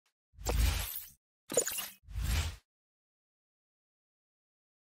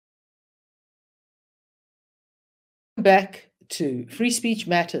back to Free Speech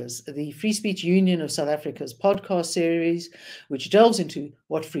Matters, the Free Speech Union of South Africa's podcast series, which delves into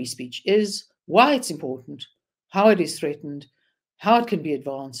what free speech is, why it's important, how it is threatened, how it can be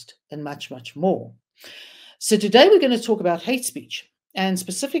advanced, and much, much more. So today we're going to talk about hate speech, and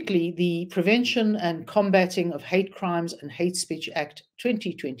specifically the Prevention and Combating of Hate Crimes and Hate Speech Act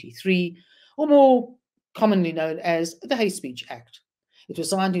 2023, or more commonly known as the Hate Speech Act. It was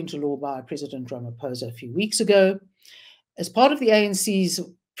signed into law by President Ramaphosa a few weeks ago as part of the ANC's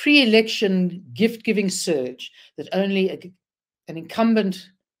pre-election gift-giving surge that only an incumbent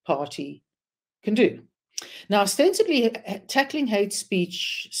party can do. Now, ostensibly, tackling hate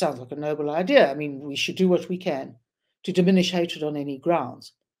speech sounds like a noble idea. I mean, we should do what we can to diminish hatred on any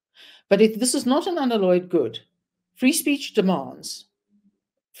grounds. But this is not an unalloyed good. Free speech demands,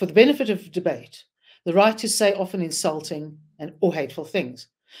 for the benefit of debate, the right to say often insulting or hateful things,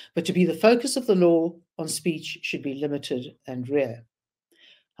 but to be the focus of the law on speech should be limited and rare.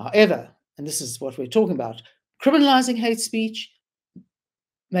 However, and this is what we're talking about, criminalizing hate speech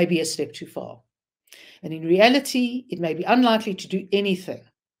may be a step too far. And in reality, it may be unlikely to do anything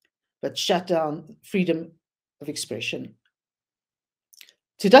but shut down freedom of expression.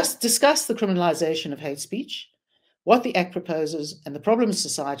 To discuss the criminalization of hate speech, what the Act proposes, and the problems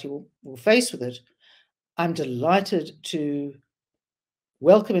society will face with it, I'm delighted to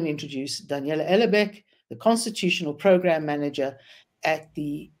welcome and introduce Daniella Ellerbeck, the Constitutional Program Manager at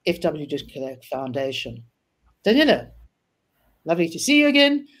the FW de Klerk Foundation. Daniella, lovely to see you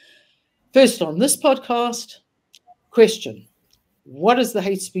again. First on this podcast, question: what does the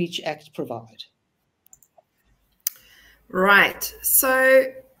Hate Speech Act provide? Right. So,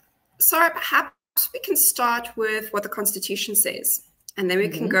 Sara, perhaps we can start with what the Constitution says, and then we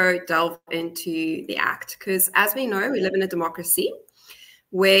can go delve into the Act. Because as we know, we live in a democracy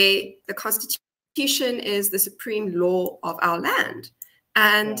where the Constitution is the supreme law of our land.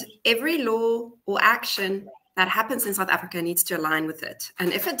 And every law or action that happens in South Africa needs to align with it.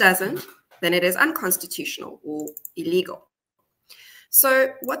 And if it doesn't, then it is unconstitutional or illegal.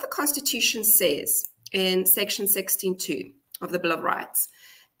 So what the Constitution says in Section 16(2) of the Bill of Rights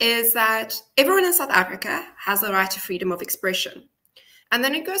is that everyone in South Africa has the right to freedom of expression. And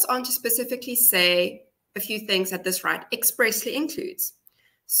then it goes on to specifically say a few things that this right expressly includes.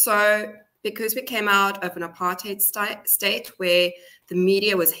 So because we came out of an apartheid state where the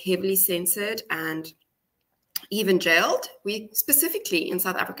media was heavily censored and even jailed, we specifically in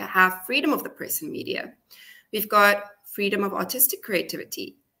South Africa have freedom of the press and media. We've got freedom of artistic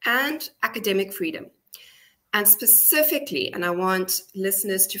creativity and academic freedom. And specifically, and I want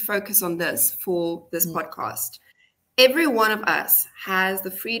listeners to focus on this for this podcast, every one of us has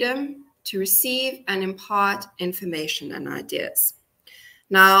the freedom to receive and impart information and ideas.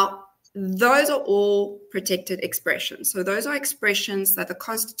 Now, those are all protected expressions. So those are expressions that the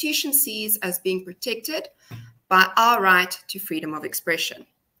Constitution sees as being protected by our right to freedom of expression.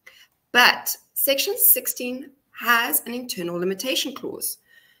 But Section 16 has an internal limitation clause.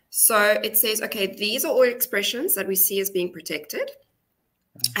 So it says, okay, these are all expressions that we see as being protected.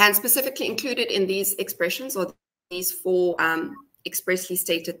 And specifically included in these expressions are these four expressly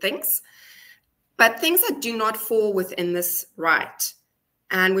stated things. But things that do not fall within this right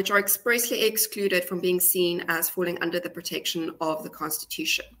and which are expressly excluded from being seen as falling under the protection of the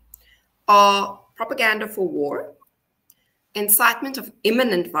Constitution are propaganda for war, incitement of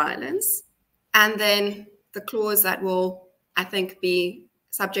imminent violence, and then the clause that will, I think, be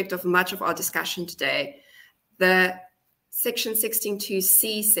subject of much of our discussion today, the Section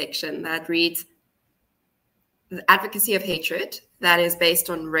 16(2)(c) section that reads, the advocacy of hatred that is based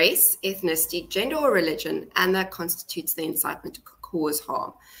on race, ethnicity, gender, or religion, and that constitutes the incitement to cause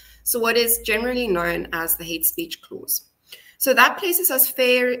harm. So what is generally known as the hate speech clause. So that places us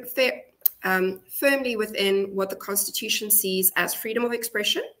firmly within what the Constitution sees as freedom of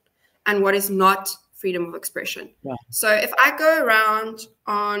expression and what is not freedom of expression. Yeah. So if I go around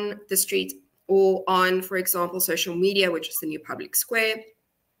on the street or on, for example, social media, which is the new public square,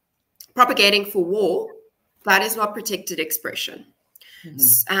 propagating for war, that is not protected expression.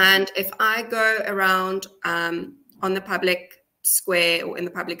 And if I go around on the public square or in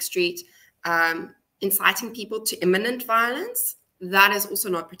the public street, inciting people to imminent violence, that is also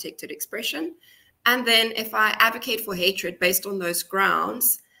not protected expression. And then if I advocate for hatred based on those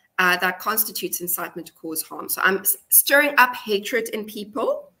grounds, that constitutes incitement to cause harm. So I'm stirring up hatred in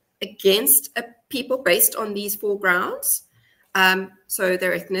people against people based on these four grounds. So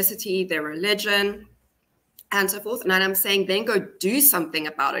their ethnicity, their religion, and so forth. And I'm saying then go do something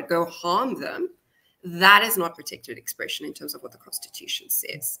about it, go harm them. That is not protected expression in terms of what the Constitution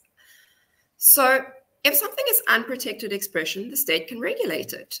says. So if something is unprotected expression, the state can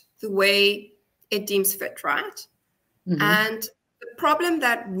regulate it the way it deems fit, right? Mm-hmm. And the problem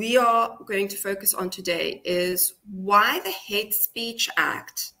that we are going to focus on today is why the Hate Speech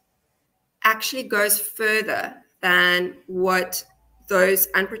Act actually goes further than what those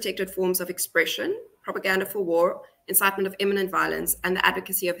unprotected forms of expression, propaganda for war, incitement of imminent violence, and the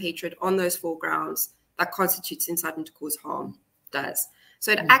advocacy of hatred on those four grounds that constitutes incitement to cause harm does.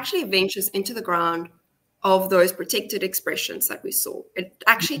 So it actually ventures into the ground of those protected expressions that we saw. It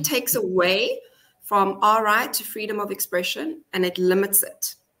actually takes away from our right to freedom of expression, and it limits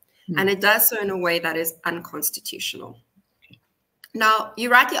it. And it does so in a way that is unconstitutional. Now, you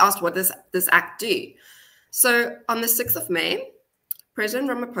rightly asked what does this act do? So on the 6th of May, President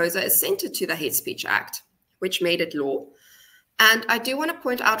Ramaphosa assented to the Hate Speech Act, which made it law. And I do want to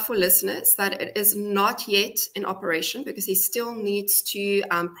point out for listeners that it is not yet in operation because he still needs to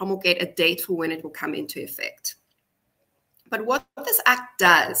promulgate a date for when it will come into effect. But what this act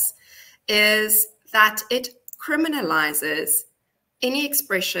does is that it criminalizes any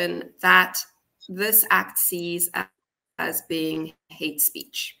expression that this act sees as being hate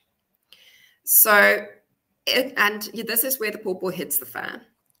speech. So, and this is where the pawpaw hits the fan,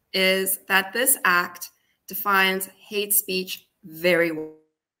 is that this act defines hate speech very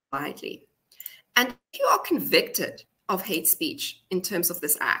widely. And if you are convicted of hate speech in terms of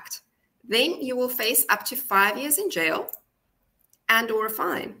this act, then you will face up to 5 years in jail and or a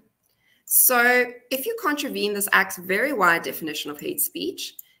fine. So if you contravene this act's very wide definition of hate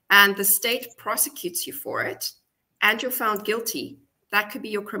speech and the state prosecutes you for it and you're found guilty, that could be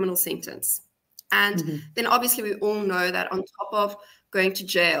your criminal sentence. And then obviously we all know that on top of going to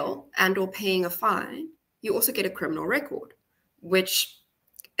jail and or paying a fine, you also get a criminal record, which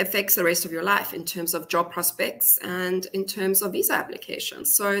affects the rest of your life in terms of job prospects and in terms of visa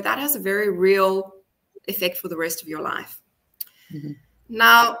applications. So that has a very real effect for the rest of your life.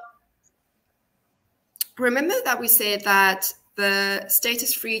 Now, remember that we said that the state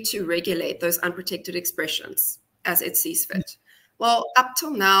is free to regulate those unprotected expressions as it sees fit. Well, up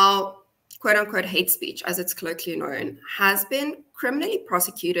till now, quote unquote hate speech, as it's colloquially known, has been criminally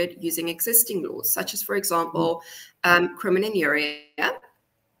prosecuted using existing laws, such as, for example, criminalises,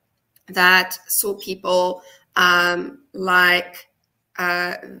 that saw people like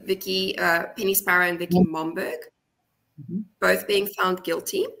Penny Sparrow and Vicky Momberg both being found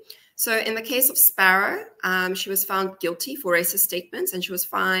guilty. So in the case of Sparrow, she was found guilty for racist statements, and she was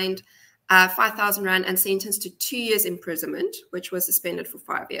fined 5,000 Rand and sentenced to 2 years imprisonment, which was suspended for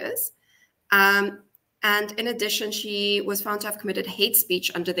 5 years. And in addition, she was found to have committed hate speech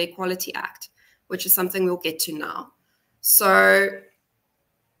under the Equality Act, which is something we'll get to now. So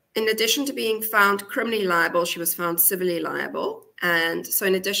in addition to being found criminally liable, she was found civilly liable. And so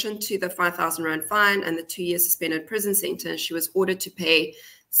in addition to the 5,000 Rand fine and the 2 years suspended prison sentence, she was ordered to pay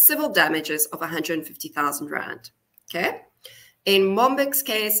civil damages of 150,000 Rand. Okay. In Momberg's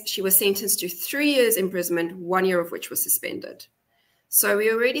case, she was sentenced to 3 years imprisonment, 1 year of which was suspended. So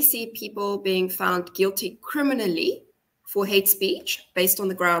we already see people being found guilty criminally for hate speech based on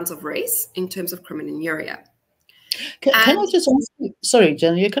the grounds of race in terms of criminality. Can I just ask you, sorry,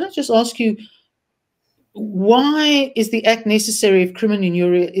 Daniella, can I just ask you, why is the act necessary if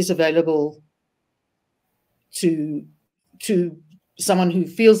criminality is available to someone who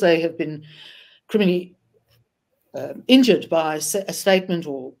feels they have been criminally injured by a statement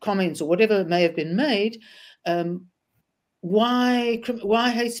or comments or whatever may have been made? Why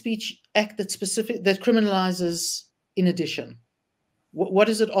hate speech act that criminalizes in addition? What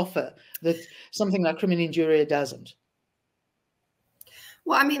does it offer that something like criminal injury doesn't?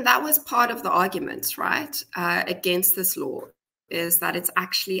 Well, I mean, that was part of the argument, right, against this law, is that it's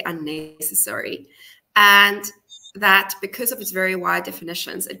actually unnecessary, and that because of its very wide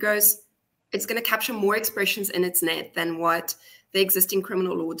definitions, it's going to capture more expressions in its net than what the existing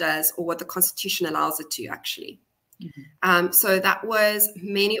criminal law does or what the Constitution allows it to actually. So that was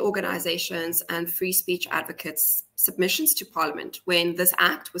many organizations and free speech advocates' submissions to Parliament when this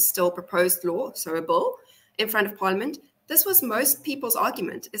act was still proposed law, so a bill in front of Parliament. This was most people's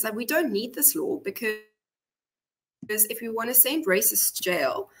argument, is that we don't need this law because if we want to send racists to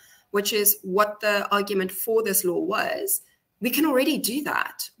jail, which is what the argument for this law was, we can already do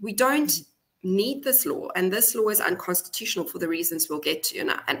that. We don't need this law, and this law is unconstitutional for the reasons we'll get to.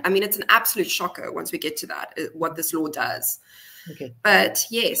 And I mean, it's an absolute shocker once we get to that, what this law does. Okay. But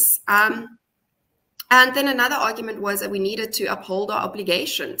yes. And then another argument was that we needed to uphold our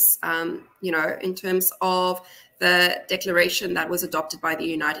obligations, you know, in terms of the declaration that was adopted by the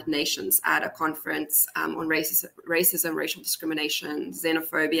United Nations at a conference on racism, racial discrimination,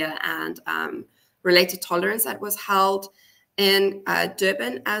 xenophobia, and related tolerance that was held in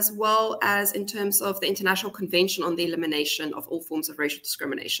Durban, as well as in terms of the International Convention on the Elimination of All Forms of Racial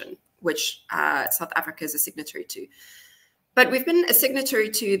Discrimination, which South Africa is a signatory to. But we've been a signatory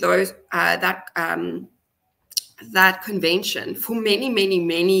to those that convention for many, many,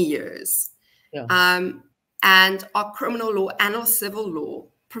 many years. Yeah. And our criminal law and our civil law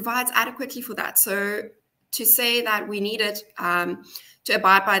provides adequately for that. So to say that we needed to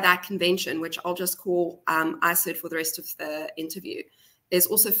abide by that convention, which I'll just call ICID for the rest of the interview, is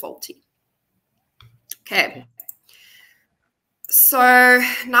also faulty. Okay. So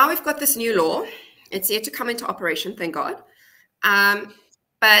now we've got this new law. It's yet to come into operation, thank God.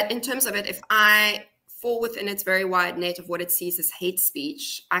 But in terms of it, if I fall within its very wide net of what it sees as hate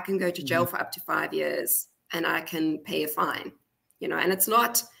speech, I can go to jail for up to 5 years and I can pay a fine, you know, and it's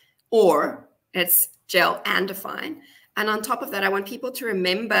not, or it's jail and a fine. And on top of that, I want people to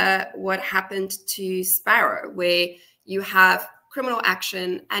remember what happened to Sparrow, where you have criminal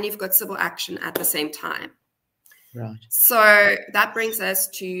action and you've got civil action at the same time. Right. So that brings us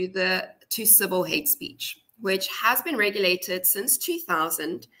to civil hate speech, which has been regulated since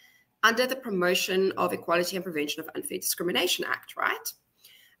 2000 under the Promotion of Equality and Prevention of Unfair Discrimination Act, right?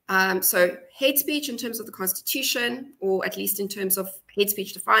 So hate speech in terms of the Constitution, or at least in terms of hate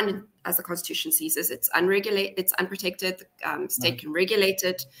speech defined as the Constitution sees it, it's unregulated, it's unprotected, the state can regulate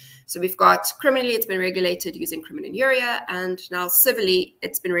it. So we've got criminally, it's been regulated using criminalises, and now civilly,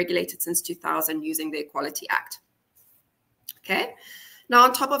 it's been regulated since 2000 using the Equality Act. Okay. Now,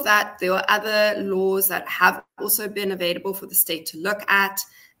 on top of that, there are other laws that have also been available for the state to look at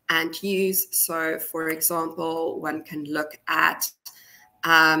and use. So, for example, one can look at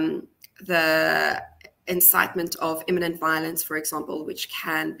the incitement of imminent violence, for example, which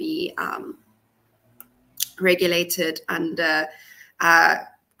can be regulated under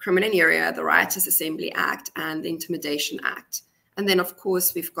criminalises, the Riotous Assembly Act, and the Intimidation Act. And then, of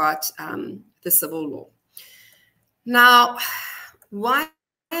course, we've got the civil law. Now, why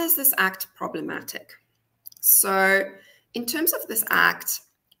is this act problematic? So, in terms of this act,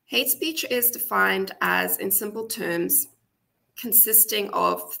 hate speech is defined as, in simple terms, consisting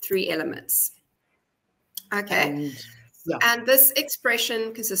of 3 elements. Okay. And this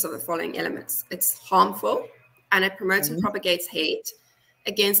expression consists of the following elements. It's harmful, and it promotes and propagates hate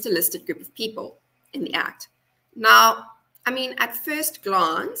against a listed group of people in the act. Now, I mean, at first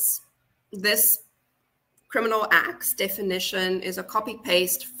glance, this criminal act's definition is a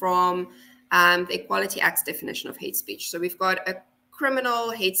copy-paste from the Equality Act's definition of hate speech. So we've got a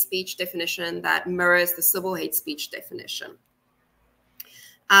criminal hate speech definition that mirrors the civil hate speech definition.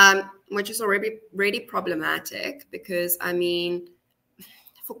 Which is already problematic because, I mean,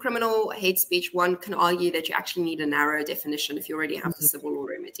 for criminal hate speech, one can argue that you actually need a narrow definition if you already have the civil law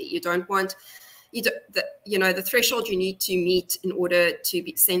remedy. You don't want, the threshold you need to meet in order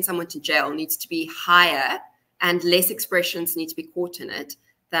to send someone to jail needs to be higher, and less expressions need to be caught in it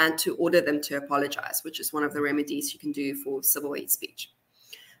than to order them to apologize, which is one of the remedies you can do for civil hate speech.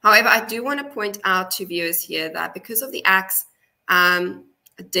 However, I do want to point out to viewers here that because of the Act's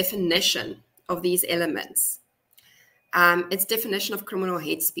definition of these elements, its definition of criminal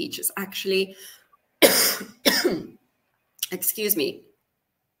hate speech is actually, excuse me,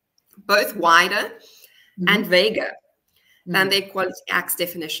 both wider and vaguer than the Equality Act's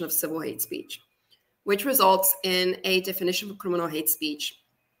definition of civil hate speech, which results in a definition of criminal hate speech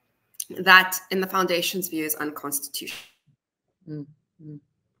that, in the Foundation's view, is unconstitutional.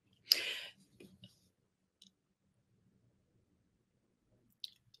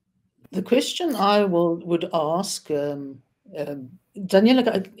 The question I would ask,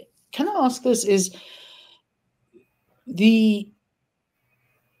 Daniella, can I ask this, is there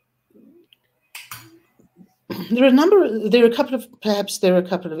are a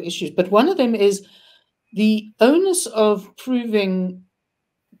couple of issues, but one of them is the onus of proving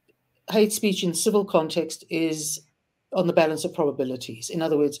hate speech in civil context is on the balance of probabilities. In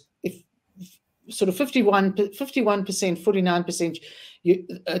other words, if sort of 51%, 49%,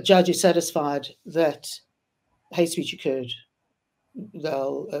 a judge is satisfied that hate speech occurred,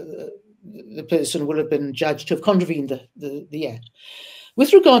 the person will have been judged to have contravened the act.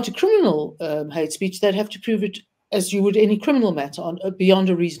 With regard to criminal hate speech, they'd have to prove it as you would any criminal matter beyond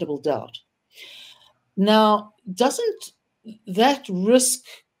a reasonable doubt. Now, isn't there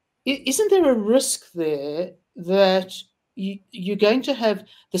a risk there that you're going to have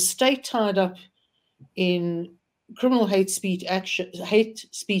the state tied up in criminal hate speech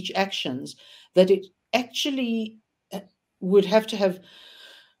actions, that it actually would have to have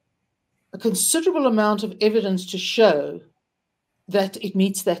a considerable amount of evidence to show that it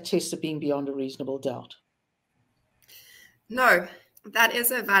meets that test of being beyond a reasonable doubt? No, that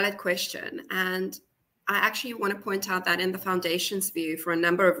is a valid question. And I actually want to point out that in the foundation's view, for a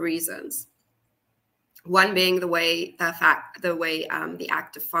number of reasons. One being the way the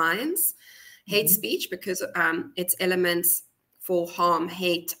act defines hate speech, because its elements for harm,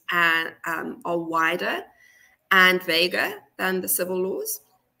 hate, and are wider and vaguer than the civil laws.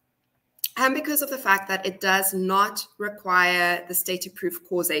 And because of the fact that it does not require the state to prove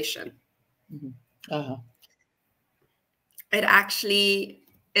causation. It actually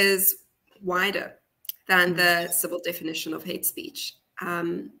is wider than the civil definition of hate speech.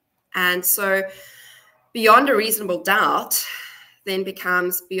 And so beyond a reasonable doubt then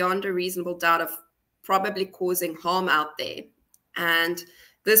becomes beyond a reasonable doubt of probably causing harm out there. And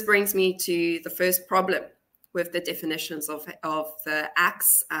this brings me to the first problem with the definitions of the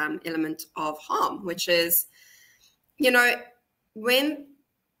acts element of harm, which is, when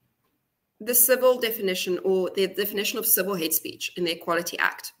the civil definition, or the definition of civil hate speech in the Equality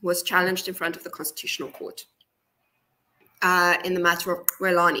Act, was challenged in front of the Constitutional Court in the matter of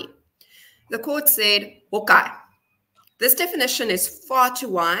Kwelani. The court said, okay, this definition is far too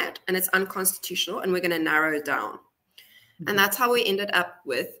wide and it's unconstitutional, and we're going to narrow it down. And that's how we ended up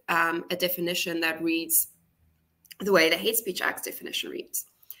with a definition that reads the way the Hate Speech Act's definition reads.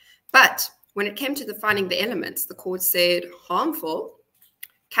 But when it came to defining the elements, the court said harmful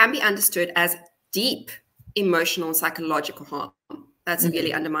can be understood as deep emotional and psychological harm that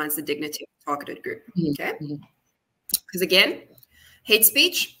severely undermines the dignity of the targeted group. Okay? Because again, hate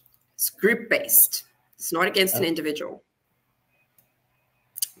speech is group-based. It's not against an individual.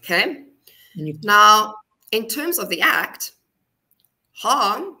 Okay? Now, in terms of the act,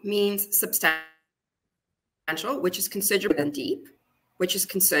 harm means substantial, which is considerable and deep, which is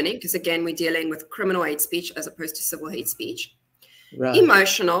concerning because, again, we're dealing with criminal hate speech as opposed to civil hate speech. Right.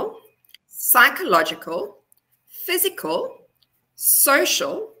 Emotional, psychological, physical,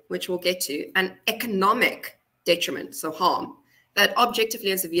 social, which we'll get to, and economic detriment, so harm, that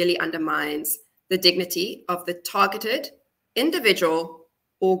objectively and severely undermines the dignity of the targeted individual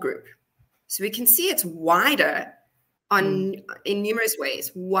or group. So we can see it's wider in numerous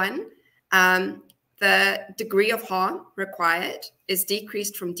ways. One, the degree of harm required is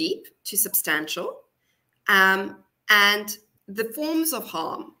decreased from deep to substantial, and the forms of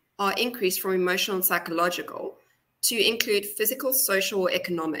harm are increased from emotional and psychological to include physical, social, or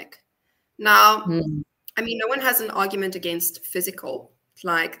economic. Now, I mean, no one has an argument against physical,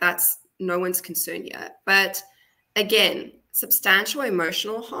 like that's no one's concern yet. But again, substantial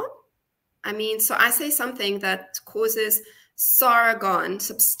emotional harm. I mean, so I say something that causes Sara Gon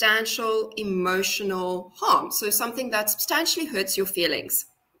substantial emotional harm. So something that substantially hurts your feelings.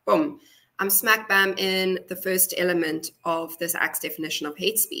 Boom. I'm smack bam in the first element of this act's definition of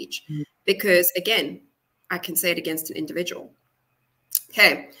hate speech because, again, I can say it against an individual.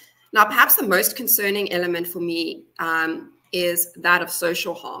 Okay. Now, perhaps the most concerning element for me is that of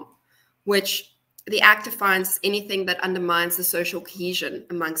social harm, which the act defines anything that undermines the social cohesion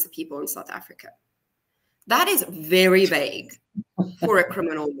amongst the people in South Africa. That is very vague for a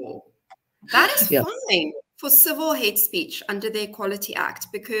criminal law. That is fine for civil hate speech under the Equality Act,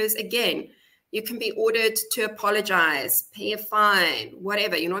 because again, you can be ordered to apologize, pay a fine,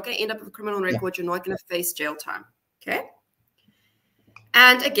 whatever. You're not going to end up with a criminal record. You're not going to face jail time. Okay.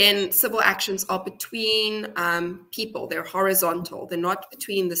 And again, civil actions are between people. They're horizontal. They're not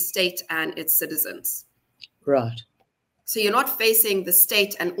between the state and its citizens. Right. So you're not facing the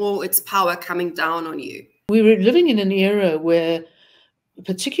state and all its power coming down on you. We were living in an era where,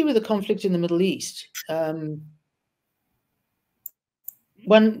 particularly with the conflict in the Middle East,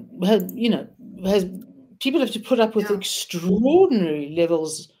 one had, people have to put up with extraordinary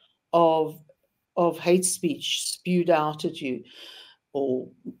levels of hate speech spewed out at you or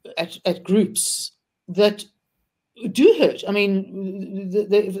at groups that do hurt. I mean,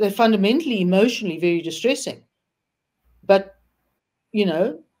 they're fundamentally emotionally very distressing. But,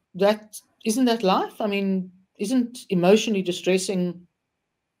 isn't that life? I mean, isn't emotionally distressing,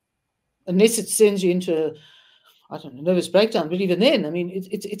 unless it sends you into nervous breakdown, but even then, I mean,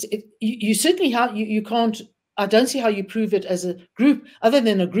 you certainly you can't, I don't see how you prove it as a group, other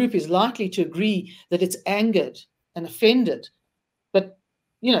than a group is likely to agree that it's angered and offended. But,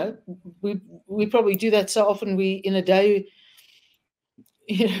 we probably do that so often in a day,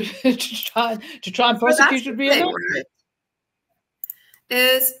 to try and prosecute would be enough. Right?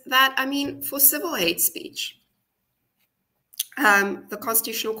 Is that, I mean, for civil hate speech, the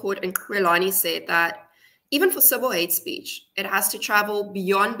Constitutional Court in Kwelani said that even for civil hate speech, it has to travel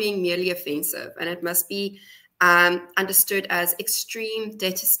beyond being merely offensive, and it must be understood as extreme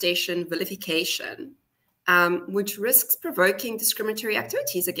detestation, vilification, which risks provoking discriminatory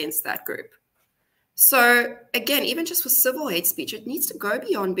activities against that group. So again, even just for civil hate speech, it needs to go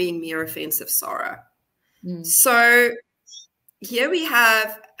beyond being mere offensive, Sara. So here we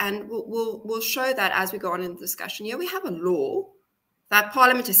have, and we'll show that as we go on in the discussion, here we have a law that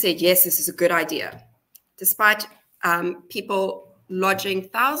Parliament has said, yes, this is a good idea, despite people lodging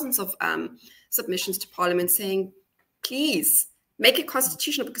thousands of submissions to Parliament saying, please make it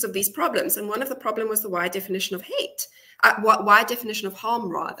constitutional because of these problems. And one of the problems was the wide definition of hate, wide definition of harm,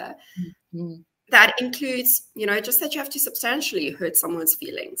 rather. That includes, you know, just that you have to substantially hurt someone's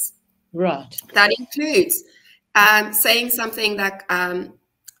feelings. Right. That includes saying something that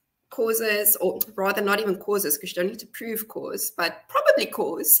causes, or rather not even causes, because you don't need to prove cause, but probably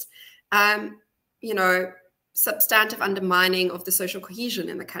caused, you know, substantive undermining of the social cohesion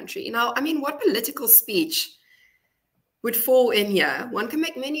in the country. Now, I mean, what political speech would fall in here? One can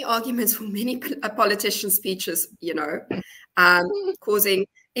make many arguments for many politician speeches, you know, causing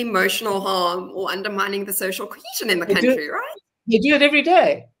emotional harm or undermining the social cohesion in the country, right? You do it every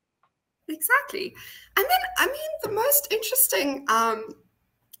day. Exactly. And then, I mean, the most interesting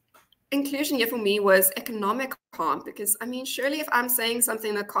inclusion here for me was economic harm, because, I mean, surely if I'm saying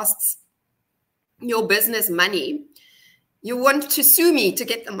something that costs your business money, you want to sue me to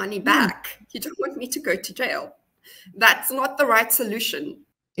get the money back. You don't want me to go to jail. That's not the right solution.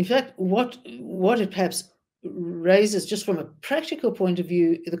 In fact, what it perhaps raises, just from a practical point of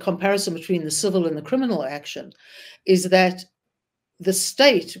view, the comparison between the civil and the criminal action, is that the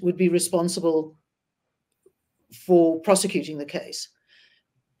state would be responsible for prosecuting the case.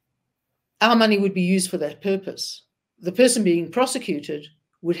 Our money would be used for that purpose. The person being prosecuted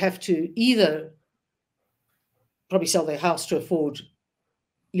would have to either probably sell their house to afford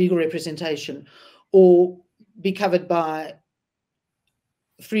legal representation, or be covered by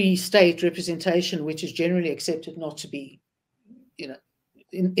free state representation, which is generally accepted not to be, you know,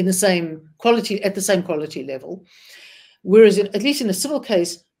 in the same quality, at the same quality level. Whereas at least in a civil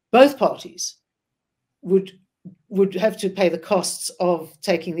case, both parties would have to pay the costs of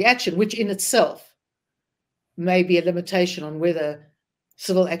taking the action, which in itself may be a limitation on whether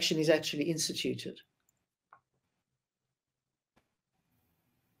civil action is actually instituted.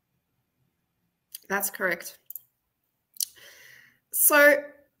 That's correct. So,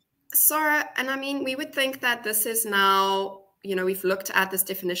 Sara, and I mean, we would think that this is now, you know, we've looked at this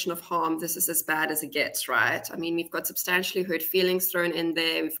definition of harm. This is as bad as it gets, right? I mean, we've got substantially hurt feelings thrown in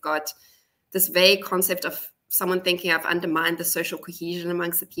there. We've got this vague concept of someone thinking I've undermined the social cohesion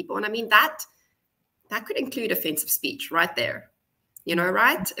amongst the people. And I mean, that could include offensive speech right there, you know,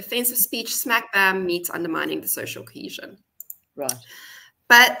 right? Offensive speech, smack bam, meets undermining the social cohesion. Right.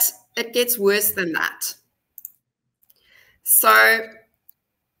 But it gets worse than that. So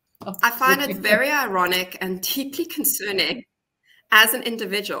I find it very ironic and deeply concerning as an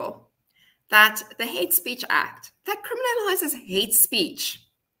individual that the Hate Speech Act that criminalizes hate speech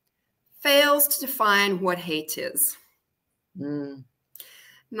fails to define what hate is.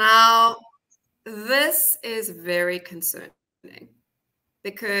 Now, this is very concerning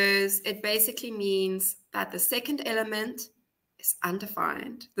because it basically means that the second element is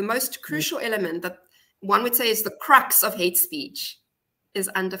undefined. The most crucial element that one would say is the crux of hate speech is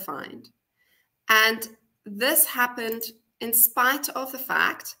undefined. And this happened in spite of the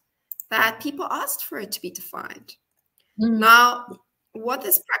fact that people asked for it to be defined. Now, what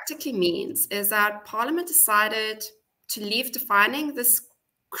this practically means is that Parliament decided to leave defining this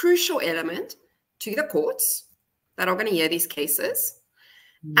crucial element to the courts that are going to hear these cases.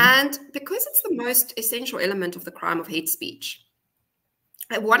 And because it's the most essential element of the crime of hate speech,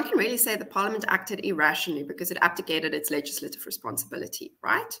 one can really say the Parliament acted irrationally because it abdicated its legislative responsibility,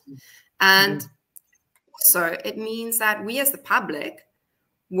 right? And so it means that we as the public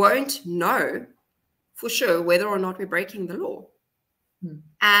won't know for sure whether or not we're breaking the law.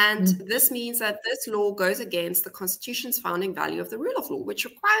 And this means that this law goes against the Constitution's founding value of the rule of law, which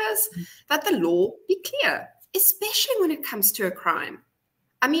requires that the law be clear, especially when it comes to a crime.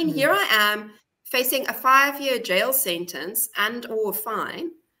 I mean, here I am facing a 5-year jail sentence and or a fine,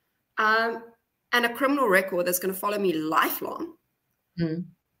 and a criminal record that's going to follow me lifelong. And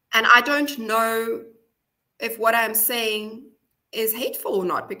I don't know if what I'm saying is hateful or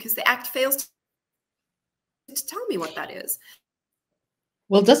not, because the act fails to tell me what that is.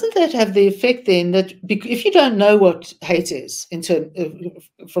 Well, doesn't that have the effect then that if you don't know what hate is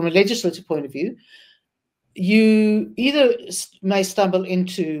from a legislative point of view, you either may stumble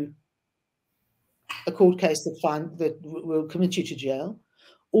into a court case that will commit you to jail,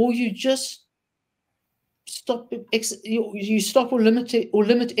 or you just stop you stop or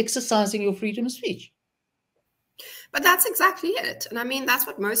limit exercising your freedom of speech. But that's exactly it. And I mean, that's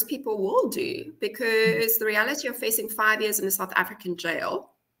what most people will do, because the reality of facing 5 years in a South African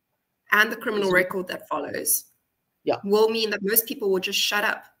jail and the criminal record that follows will mean that most people will just shut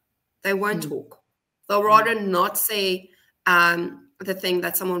up. They won't talk. They'll rather not say the thing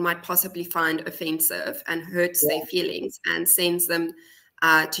that someone might possibly find offensive and hurts their feelings and sends them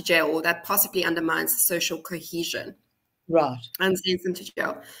to jail, or that possibly undermines social cohesion. Right. And sends them to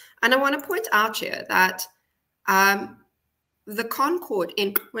jail. And I want to point out here that the Concord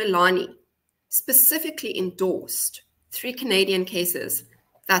in Kwelani specifically endorsed 3 Canadian cases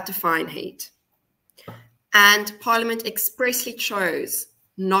that define hate. And Parliament expressly chose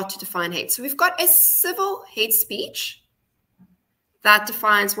not to define hate. So we've got a civil hate speech that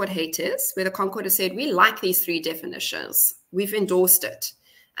defines what hate is, where the Concord has said, we like these 3 definitions. We've endorsed it.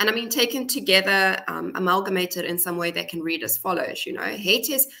 And I mean, taken together, amalgamated in some way, they can read as follows. You know, hate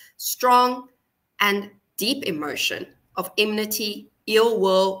is strong and deep emotion of enmity, ill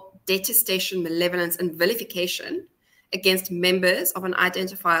will, detestation, malevolence, and vilification against members of an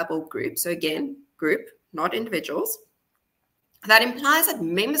identifiable group. So again, group, not individuals. That implies that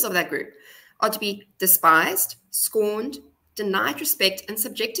members of that group are to be despised, scorned, denied respect, and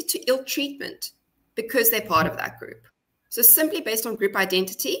subjected to ill treatment because they're part of that group. So simply based on group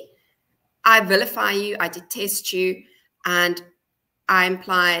identity, I vilify you, I detest you, and I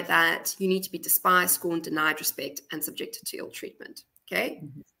imply that you need to be despised, scorned, denied respect, and subjected to ill treatment. Okay.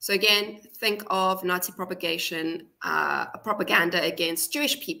 So again, think of Nazi propaganda against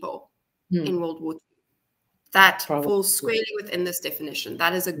Jewish people in World War II. That falls squarely within this definition.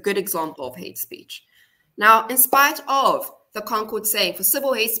 That is a good example of hate speech. Now, in spite of the Concord saying for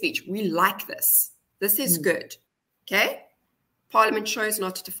civil hate speech, we like this. This is good. Okay. Parliament chose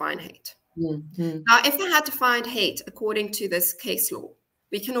not to define hate. Now, if they had defined hate according to this case law,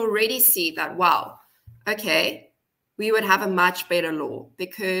 we can already see that, wow, okay, we would have a much better law,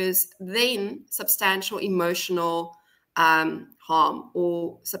 because then substantial emotional harm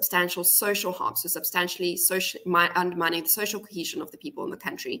or substantial social harm, so substantially undermining the social cohesion of the people in the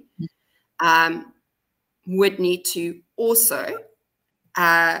country, would need to also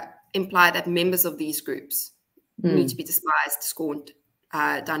imply that members of these groups need to be despised, scorned,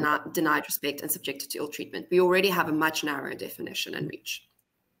 denied respect, and subjected to ill treatment. We already have a much narrower definition and reach.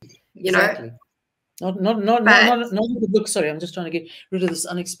 You know, not the book. Sorry, I'm just trying to get rid of this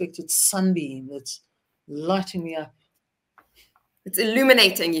unexpected sunbeam that's lighting me up. It's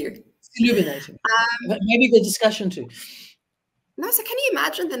illuminating you. It's illuminating. Maybe the discussion too. No, so can you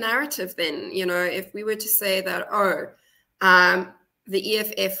imagine the narrative then? You know, if we were to say that, the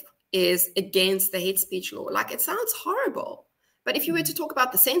EFF is against the hate speech law, like, it sounds horrible. But if you were to talk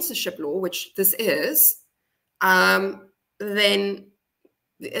about the censorship law, which this is, then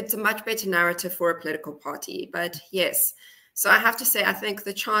it's a much better narrative for a political party. But yes, so I have to say, I think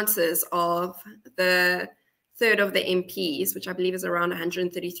the chances of the third of the MPs, which I believe is around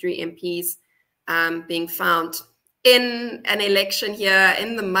 133 MPs, being found in an election here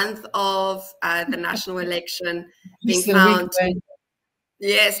in the month of the national election, being found,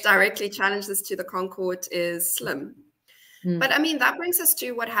 yes, directly challenge this to the Concord is slim. But I mean, that brings us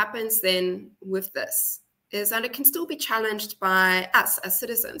to what happens then with this, is that it can still be challenged by us as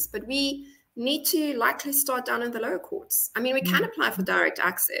citizens, but we need to likely start down in the lower courts. I mean, we can apply for direct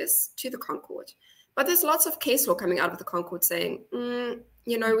access to the Concord, but there's lots of case law coming out of the Concord saying,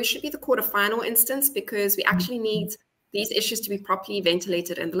 you know, we should be the court of final instance, because we actually need these issues to be properly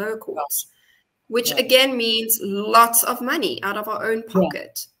ventilated in the lower courts, which again means lots of money out of our own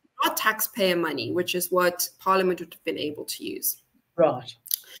pocket. Not taxpayer money, which is what Parliament would have been able to use. Right.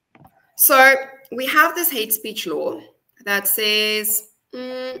 So we have this hate speech law that says,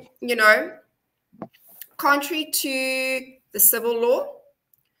 you know, contrary to the civil law,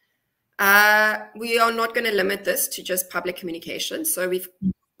 we are not going to limit this to just public communication. So we've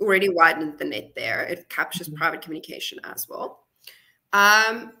already widened the net there. It captures private communication as well.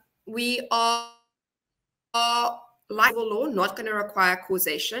 We are like the law, not going to require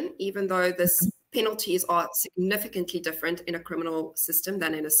causation, even though this penalties are significantly different in a criminal system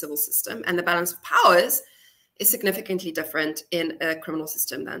than in a civil system. And the balance of powers is significantly different in a criminal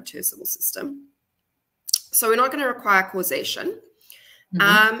system than to a civil system. So we're not going to require causation.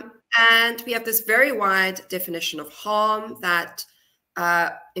 And we have this very wide definition of harm that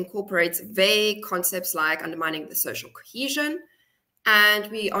incorporates vague concepts like undermining the social cohesion.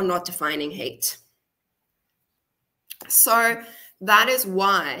 And we are not defining hate. So that is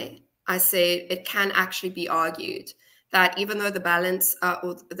why I say it can actually be argued that even though the balance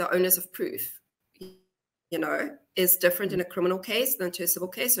or the onus of proof you know, is different in a criminal case than to a civil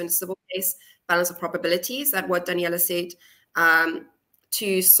case. So in a civil case, balance of probabilities, that what Daniella said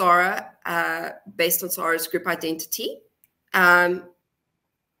to Sara, based on Sara's group identity,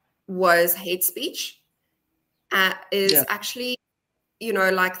 was hate speech, is actually, you know,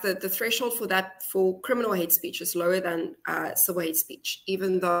 like the threshold for that, for criminal hate speech, is lower than civil hate speech,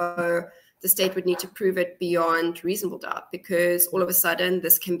 even though the state would need to prove it beyond reasonable doubt, because all of a sudden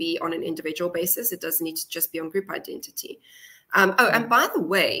this can be on an individual basis. It doesn't need to just be on group identity. Oh, and by the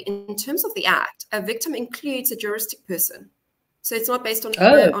way, in terms of the act, a victim includes a juristic person. So it's not based on,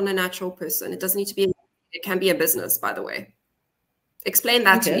 on a natural person. It doesn't need to be, it can be a business, by the way. Explain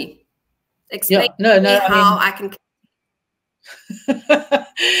that to me. Explain to me how I can...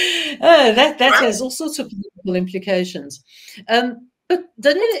 that has all sorts of political implications. But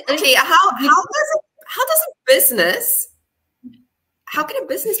Daniella, exactly. How does a business, how can a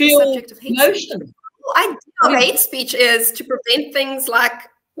business be subject of hate speech? The whole idea of hate speech is to prevent things like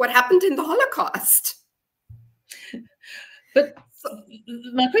what happened in the Holocaust. But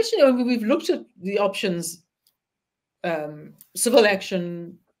my question, we've looked at the options: civil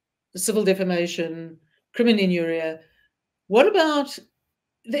action, civil defamation, criminal injuria. What about,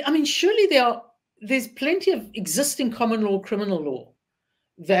 I mean, surely there's plenty of existing common law, criminal law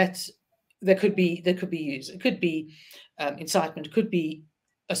that could be used. It could be incitement, it could be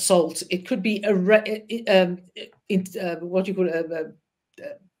assault, it could be what you call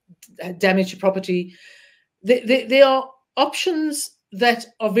damage to property. There are options that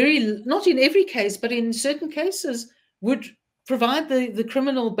are not in every case, but in certain cases would provide the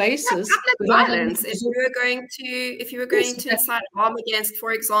criminal basis. Public violence. If you were going to incite harm against,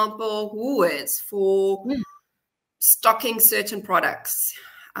 for example, Woolworths for stocking certain products,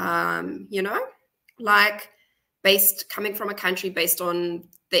 you know, like coming from a country based on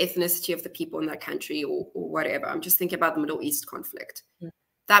the ethnicity of the people in that country, or whatever. I'm just thinking about the Middle East conflict.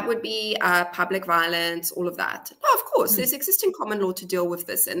 That would be public violence, all of that. No, of course, there's existing common law to deal with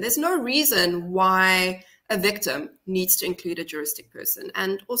this, and there's no reason why a victim needs to include a juristic person.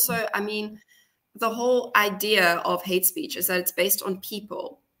 And also, I mean, the whole idea of hate speech is that it's based on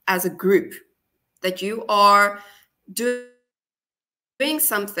people as a group, that you are doing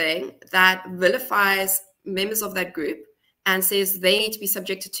something that vilifies members of that group and says they need to be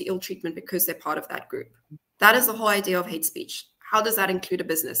subjected to ill treatment because they're part of that group. That is the whole idea of hate speech. How does that include a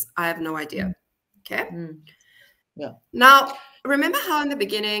business? I have no idea. Okay. Yeah. Now, remember how in the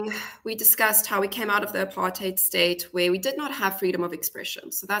beginning we discussed how we came out of the apartheid state where we did not have freedom of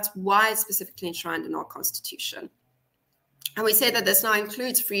expression. So that's why it's specifically enshrined in our constitution. And we say that this now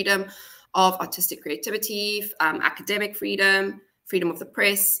includes freedom of artistic creativity, academic freedom, freedom of the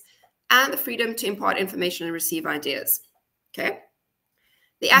press, and the freedom to impart information and receive ideas. Okay.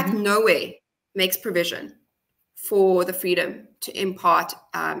 The Act nowhere makes provision for the freedom to impart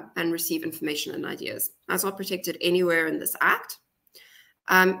and receive information and ideas. That's not protected anywhere in this Act,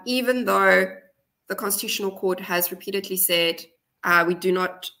 even though the Constitutional Court has repeatedly said we do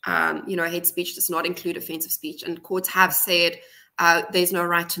not, you know, hate speech does not include offensive speech, and courts have said there's no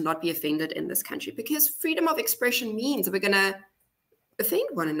right to not be offended in this country, because freedom of expression means that we're going to offend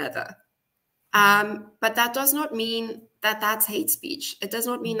one another. But that does not mean that that's hate speech. It does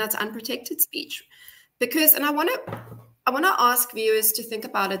not mean that's unprotected speech. Because, and I want to ask viewers to think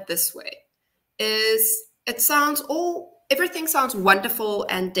about it this way, is everything sounds wonderful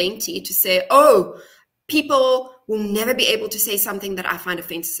and dainty to say, oh, people will never be able to say something that I find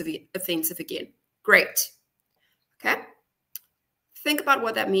offensive again. Great. Okay. Think about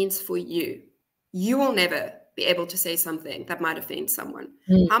what that means for you. You will never be able to say something that might offend someone.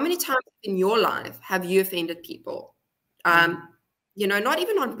 How many times in your life have you offended people? You know, not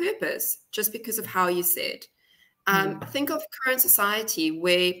even on purpose, just because of how you said. Think of current society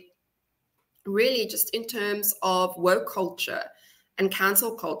where really just in terms of woke culture and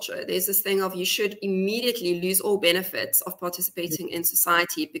cancel culture, there's this thing of you should immediately lose all benefits of participating in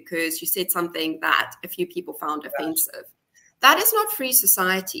society because you said something that a few people found offensive. That is not free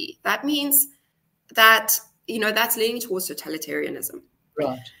society. That means that, you know, that's leaning towards totalitarianism.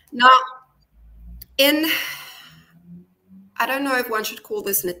 Right. Now, I don't know if one should call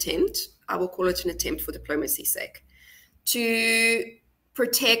this an attempt. I will call it an attempt for diplomacy's sake, to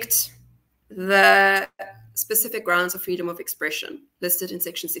protect the specific grounds of freedom of expression listed in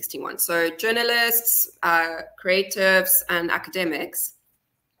Section 61. So journalists, creatives, and academics.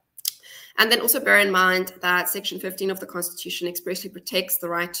 And then also bear in mind that Section 15 of the Constitution expressly protects the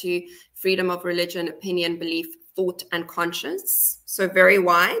right to freedom of religion, opinion, belief, thought, and conscience. So very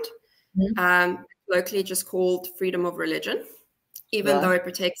wide. Locally just called freedom of religion. even though it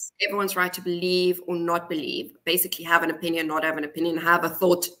protects everyone's right to believe or not believe, basically have an opinion, not have an opinion, have a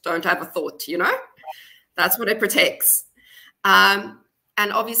thought, don't have a thought, you know? That's what it protects. And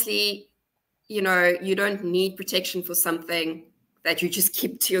obviously, you know, you don't need protection for something that you just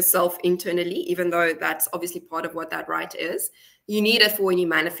keep to yourself internally, even though that's obviously part of what that right is. You need it for when you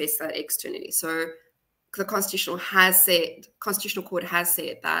manifest that externally. So the Constitutional Court has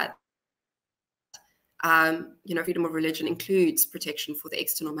said that, you know, freedom of religion includes protection for the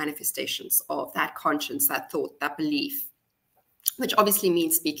external manifestations of that conscience, that thought, that belief, which obviously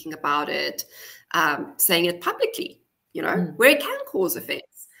means speaking about it, saying it publicly, you know, where it can cause offense.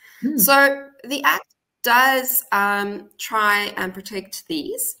 So the Act does try and protect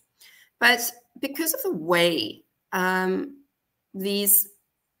these, but because of the way these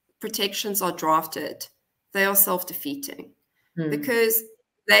protections are drafted, they are self-defeating because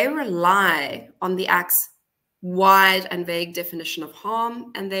they rely on the Act's wide and vague definition of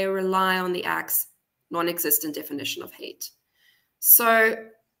harm, and they rely on the Act's non-existent definition of hate. So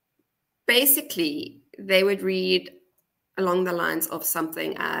basically, they would read along the lines of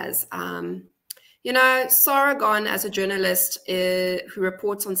something as, you know, Sara Gon, as a journalist who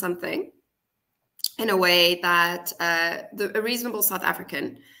reports on something in a way that a reasonable South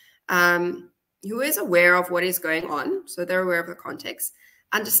African who is aware of what is going on, so they're aware of the context,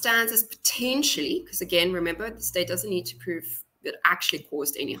 understands as potentially, because again, remember, the state doesn't need to prove that it actually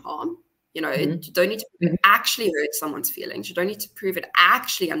caused any harm. You know, you don't need to prove it actually hurt someone's feelings. You don't need to prove it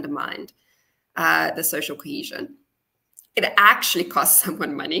actually undermined the social cohesion. It actually costs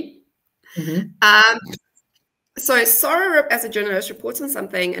someone money. So Sara, as a journalist, reports on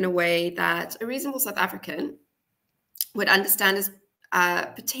something in a way that a reasonable South African would understand as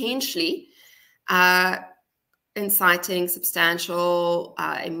potentially inciting substantial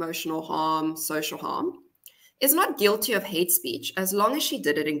emotional harm, social harm, is not guilty of hate speech as long as she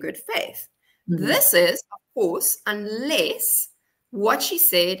did it in good faith. This is, of course, unless what she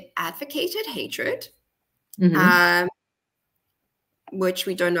said advocated hatred, which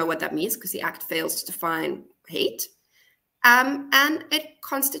we don't know what that means because the Act fails to define hate, and it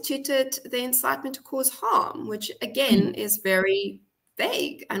constituted the incitement to cause harm, which again is very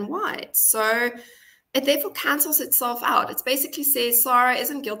vague and wide. So it therefore cancels itself out. It basically says Sara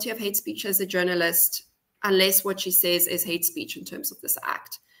isn't guilty of hate speech as a journalist unless what she says is hate speech in terms of this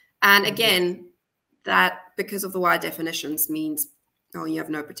Act. And again, that because of the wide definitions means, oh, you have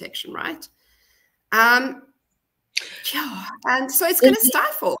no protection, right? Yeah, and so it's going to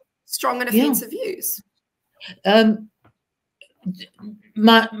stifle strong and offensive views.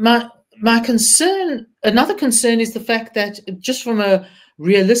 My concern, another concern, is the fact that just from a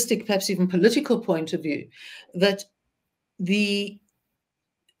realistic, perhaps even political point of view, that the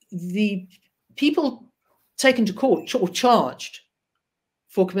people taken to court or charged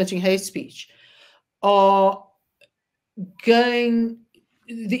for committing hate speech are going,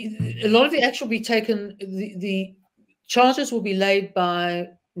 a lot of the action will be taken, the charges will be laid by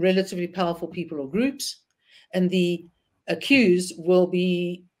relatively powerful people or groups, and the accused will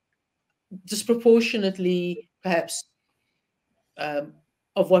be disproportionately, perhaps,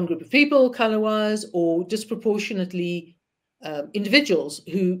 of one group of people, color-wise, or disproportionately individuals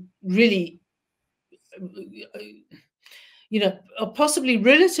who really, you know, are possibly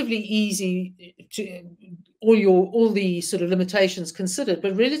relatively easy to, all the sort of limitations considered,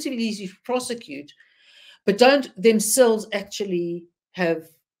 but relatively easy to prosecute, but don't themselves actually have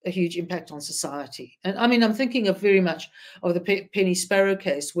a huge impact on society. And I mean, I'm thinking of very much of the Penny Sparrow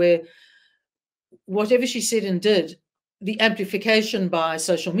case, where whatever she said and did, the amplification by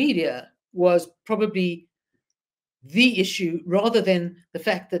social media was probably the issue, rather than the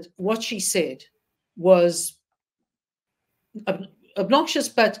fact that what she said was obnoxious,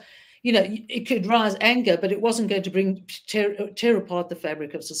 but, you know, it could rise anger, but it wasn't going to tear apart the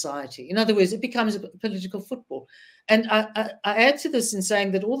fabric of society. In other words, it becomes a political football. And I add to this in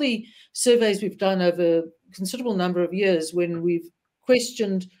saying that all the surveys we've done over a considerable number of years, when we've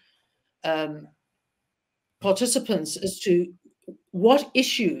questioned participants as to what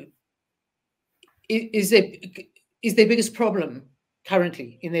issue is their biggest problem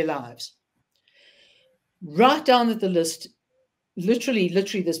currently in their lives, right down at the list, literally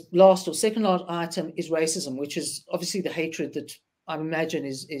this last or second last item is racism, which is obviously the hatred that I imagine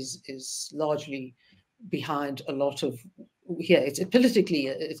is largely behind a lot of here. It's politically,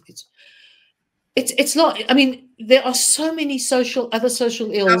 it's not. I mean, there are so many other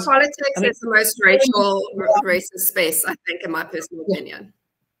social ills. Politics is the most racist space, I think, in my personal opinion.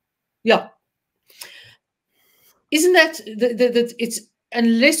 Yeah. Isn't that it's,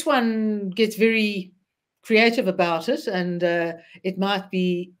 unless one gets very creative about it, and it might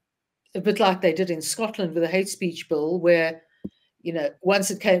be a bit like they did in Scotland with the hate speech bill, where, you know,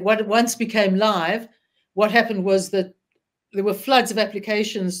 once became live, what happened was that there were floods of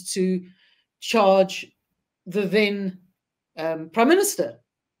applications to charge the then Prime Minister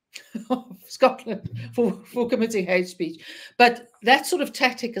of Scotland for committing hate speech. But that sort of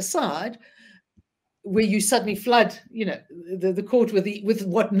tactic aside, where you suddenly flood, you know, the court with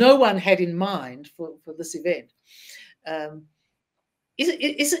what no one had in mind for this event,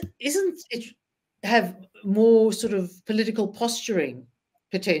 isn't it have more sort of political posturing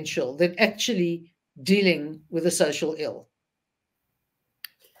potential than actually dealing with a social ill?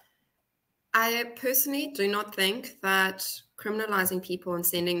 I personally do not think that criminalizing people and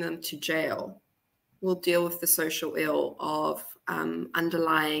sending them to jail will deal with the social ill of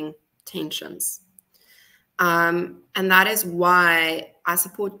underlying tensions. And that is why I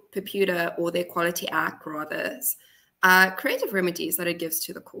support PEPUDA, or the Equality Act, rather, creative remedies that it gives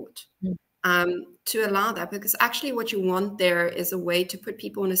to the court to allow that, because actually what you want there is a way to put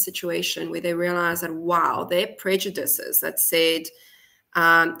people in a situation where they realize that, wow, their prejudices that said,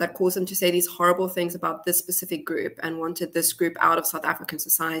 that caused them to say these horrible things about this specific group and wanted this group out of South African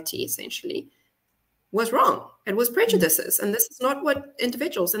society, essentially, was wrong. It was prejudices. And this is not what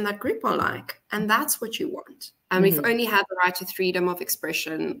individuals in that group are like. And that's what you want. And we've only had the right to freedom of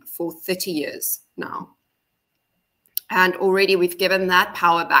expression for 30 years now. And already we've given that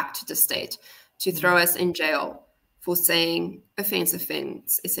power back to the state to throw us in jail for saying offensive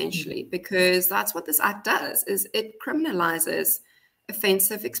things, essentially, because that's what this act does, is it criminalizes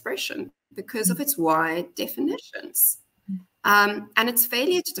offensive expression because of its wide definitions. And its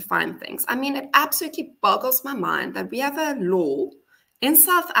failure to define things. I mean, it absolutely boggles my mind that we have a law in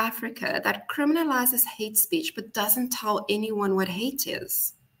South Africa that criminalizes hate speech, but doesn't tell anyone what hate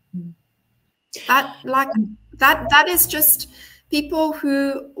is. That is just people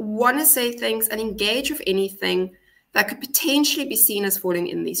who want to say things and engage with anything that could potentially be seen as falling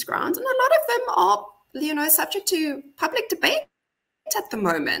in these grounds. And a lot of them are, you know, subject to public debate at the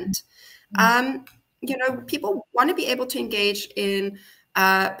moment. You know, people want to be able to engage in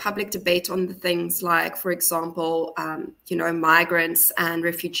public debate on the things like, for example, you know, migrants and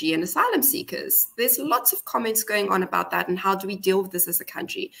refugee and asylum seekers. There's lots of comments going on about that and how do we deal with this as a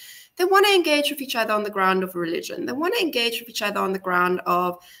country. They want to engage with each other on the ground of religion. They want to engage with each other on the ground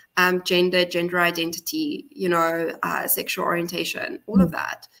of gender identity, you know, sexual orientation, all of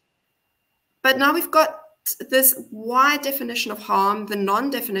that. But now we've got this wide definition of harm, the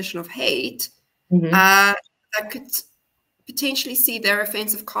non-definition of hate, that could potentially see their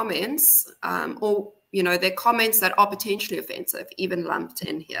offensive comments or, you know, their comments that are potentially offensive even lumped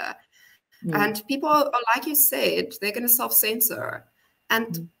in here. And people are, like you said, they're going to self-censor.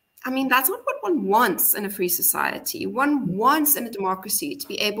 And I mean, that's not what one wants in a free society. One wants in a democracy to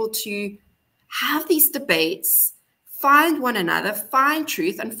be able to have these debates, find one another, find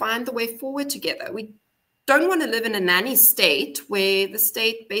truth, and find the way forward together. We don't want to live in a nanny state where the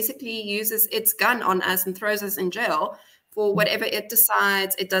state basically uses its gun on us and throws us in jail for whatever it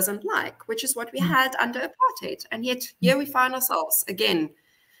decides it doesn't like, which is what we had under apartheid. And yet here we find ourselves again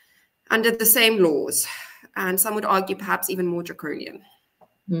under the same laws, and some would argue perhaps even more draconian.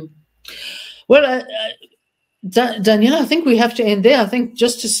 Well, Daniella, I think we have to end there. I think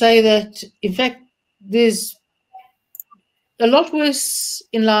just to say that, in fact, there's a lot worse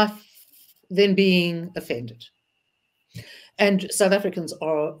in life than being offended. And South Africans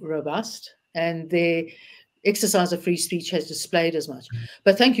are robust, and their exercise of free speech has displayed as much.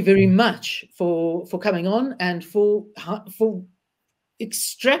 But thank you very much for coming on and for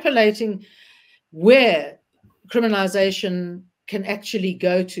extrapolating where criminalization can actually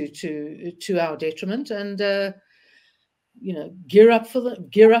go to our detriment, and you know, gear up for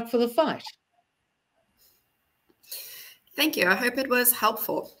the fight. Thank you. I hope it was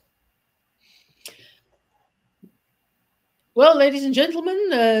helpful. Well, ladies and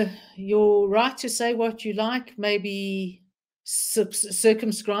gentlemen, your right to say what you like may be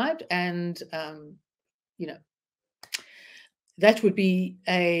circumscribed, and you know, that would be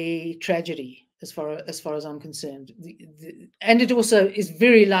a tragedy as far as I'm concerned. And it also is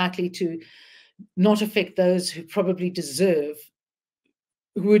very likely to not affect those who would probably deserve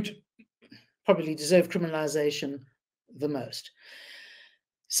criminalization the most.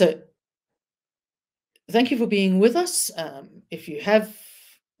 So thank you for being with us. If you have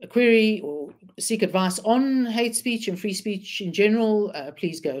a query or seek advice on hate speech and free speech in general,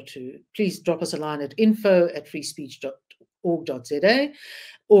 please drop us a line at info@freespeech.org.za,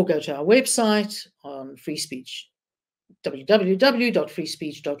 or go to our website on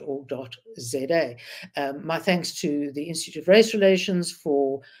www.freespeech.org.za. My thanks to the Institute of Race Relations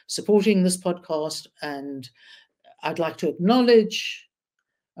for supporting this podcast, and I'd like to acknowledge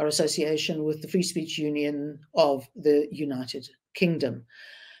our association with the Free Speech Union of the United Kingdom.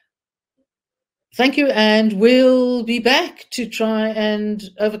 Thank you, and we'll be back to try and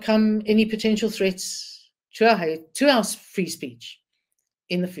overcome any potential threats to our free speech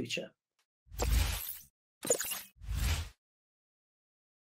in the future.